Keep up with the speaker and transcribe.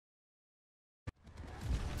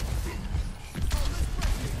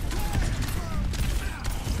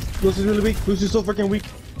Lucy's really weak. Lucy's so freaking weak.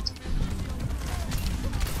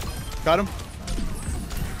 Got him.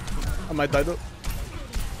 I might die though.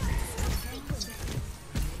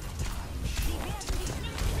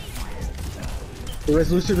 The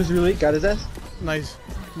rest Lucy was really weak. Got his ass. Nice.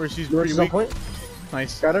 Mercy's Mercy's pretty on weak. point.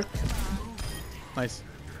 Nice. Got her. Nice.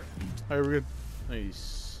 Alright, we're good.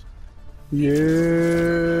 Nice.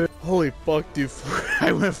 Yeah. Holy fuck, dude.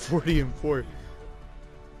 I went 40 and 4.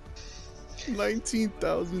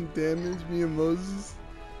 19,000 damage, me and Moses.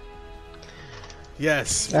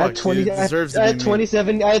 Yes. I had Fuck, 20. dude, I had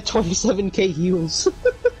 27. I had 27k heals. Look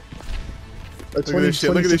at this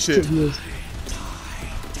shit. Look at this shit. Heals.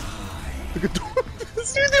 Look at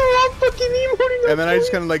Dude, they were all fucking emoting. And then I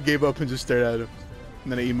just kind of like gave up and just stared at him.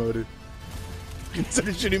 And then I emoted. He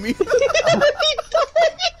started shooting me.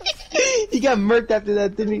 He got murked after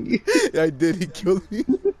that, didn't he? Yeah, I did. He killed me.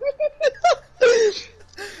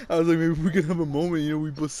 I was like, maybe we could have a moment, you know, we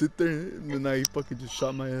both sit there. And then I fucking just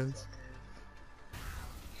shot my ass.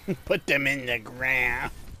 Put them in the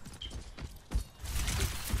ground.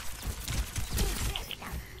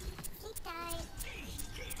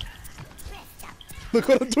 Look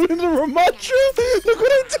what I'm doing in the Ramatra! Look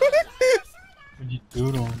what I'm doing! What you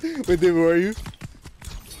doing? Wait, David, where are you?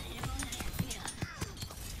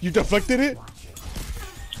 You deflected it?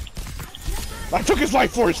 I took his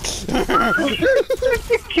life force!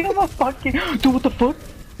 Kill my fucking. Dude, what the fuck?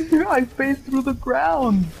 Dude, I faced through the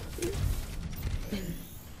ground.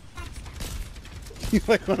 You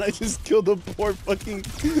like when I just killed the poor fucking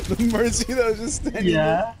the Mercy that was just standing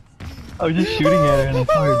Yeah. I was just shooting at her and I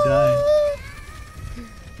saw her die.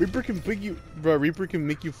 Reaper can pick you, bro. Reaper can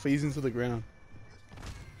make you phase into the ground.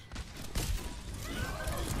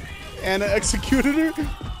 And I executed her.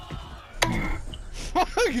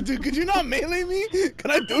 Fuck, dude, could you not melee me? Can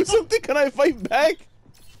I do something? Can I fight back?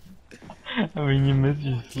 I mean, you missed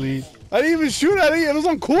your sleep. I didn't even shoot at it. It was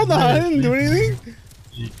on cooldown. I didn't do anything.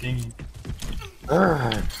 You thingy. Oh,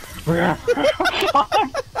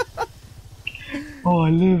 I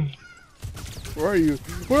live. Where are you?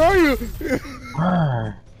 Where are you?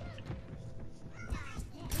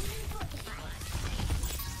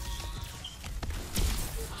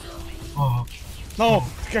 Oh. No,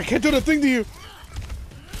 I can't do the thing to you.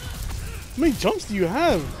 How many jumps do you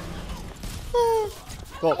have?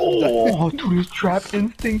 Oh, dude, his trap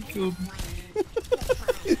instinct killed me.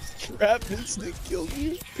 His trap instinct killed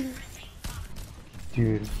you.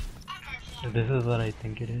 Dude, this is what I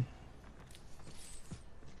think it is.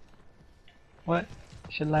 What?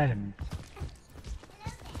 You should lie to me.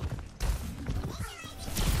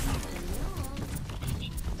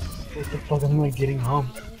 What the fuck? I'm like getting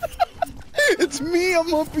humped. It's me. I'm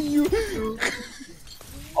humping you.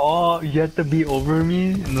 Oh, you have to be over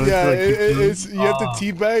me? No, Yeah, like it's you have to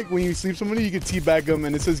teabag when you sleep somebody. You can teabag them,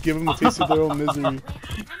 and it says give them a taste of their own misery.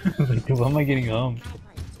 Like, dude, why am I getting humped?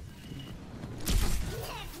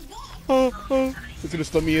 It's gonna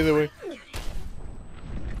stun me either way.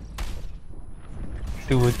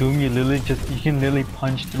 Dude, with Doom, you can literally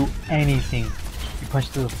punch through anything. You punch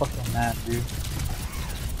through the fucking map, dude.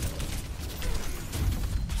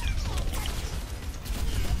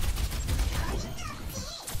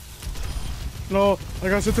 No, I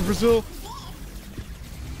got sent to Brazil.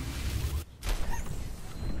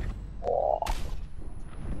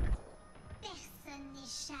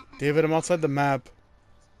 David, I'm outside the map.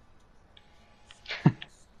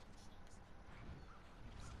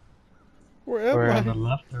 Where am Or I? on the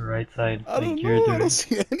left or right side? I don't like know. I doing. don't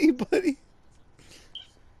see anybody.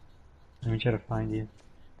 Let me try to find you.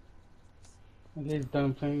 Are they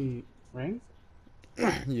done playing rank?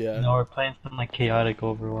 Yeah. No, we're playing some like chaotic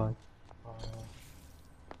Overwatch.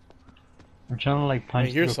 I'm trying to like punch.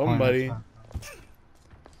 I hear through a corner. somebody.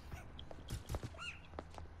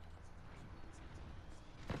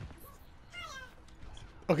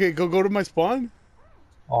 Okay, go to my spawn.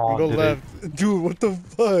 Oh, And go left. Dude, what the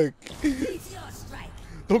fuck?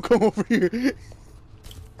 Don't come over here.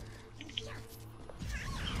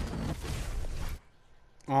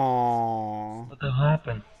 Aww. What the hell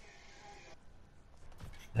happened?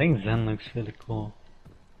 I think Zen looks really cool.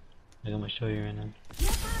 Like, I'm gonna show you right now.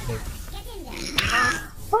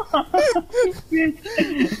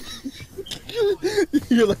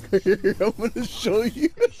 You're like, here, I'm gonna show you.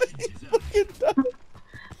 He's fucking dumb.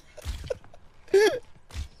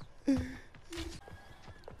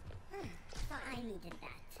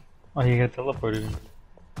 Oh, you got teleported.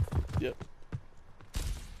 Yep.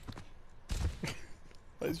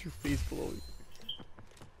 Why is your face glowing?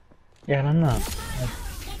 Yeah, I don't know.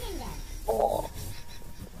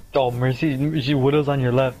 Oh, Mercy, Widow's on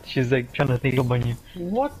your left. She's like trying to think up on you.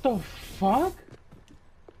 What the fuck?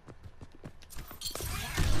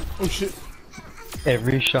 Oh shit.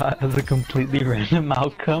 Every shot has a completely random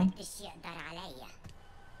outcome.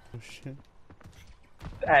 Oh shit.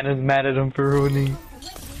 Anna's mad at him for ruining.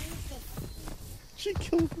 She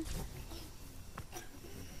killed him.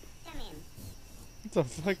 What the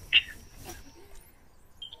fuck?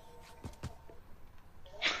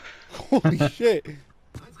 Holy shit.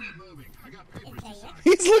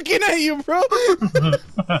 He's looking at you, bro!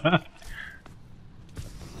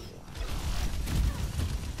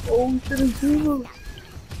 Oh shit, it's Zuma!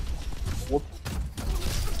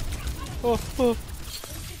 Oh.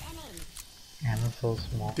 Anna's so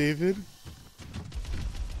small. David?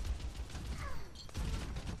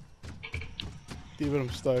 David, I'm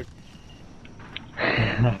stuck.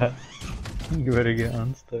 You better get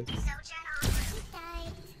unstuck.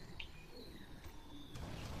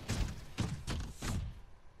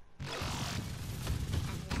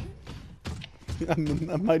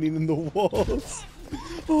 I'm hiding in the walls.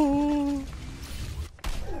 Oh.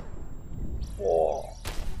 Whoa.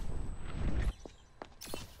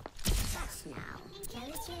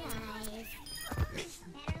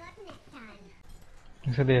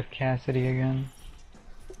 So they have Cassidy again.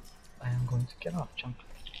 I am going to get off, Chunk.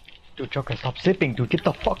 Dude, Joker, stop sipping, dude. Get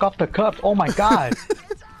the fuck off the cup. Oh my god.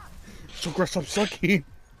 Joker, stop sucking.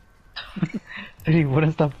 Dude, he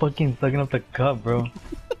wouldn't stop fucking sucking up the cup, bro.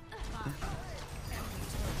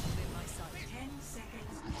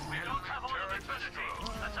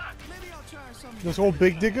 This whole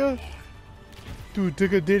big digger? Dude,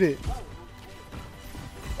 digger did it.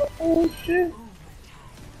 Oh shit.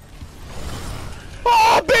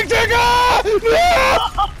 Oh, big digger!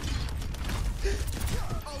 No!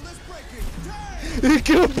 He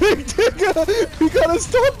killed Big Digger! We gotta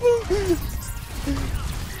stop him!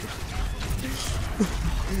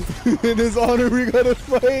 In his honor, we gotta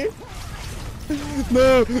fight!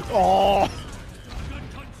 No! Oh!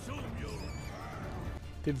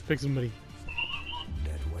 Didn't pick somebody.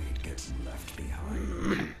 Dead weight gets left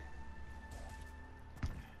behind.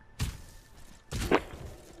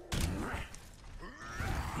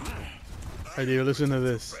 Hey, dude, listen to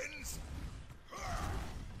this.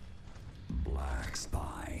 Black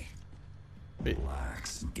spy. Wait.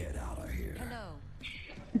 Blacks, get out of here.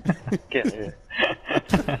 Get here.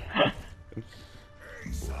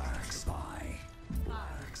 Black spy.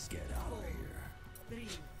 Blacks, get out of here.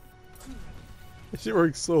 This shit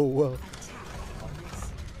works so well.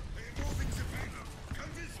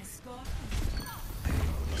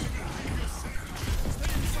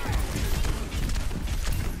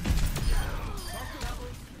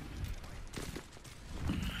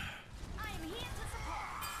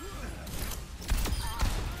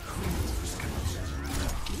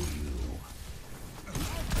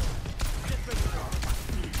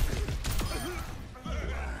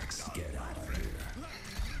 Blacks, get out of here.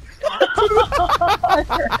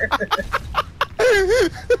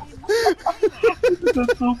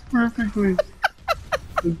 That's so perfectly.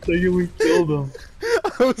 The second we killed him.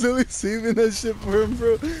 I was only saving that shit for him,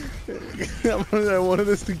 bro. I wanted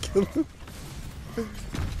us to kill him.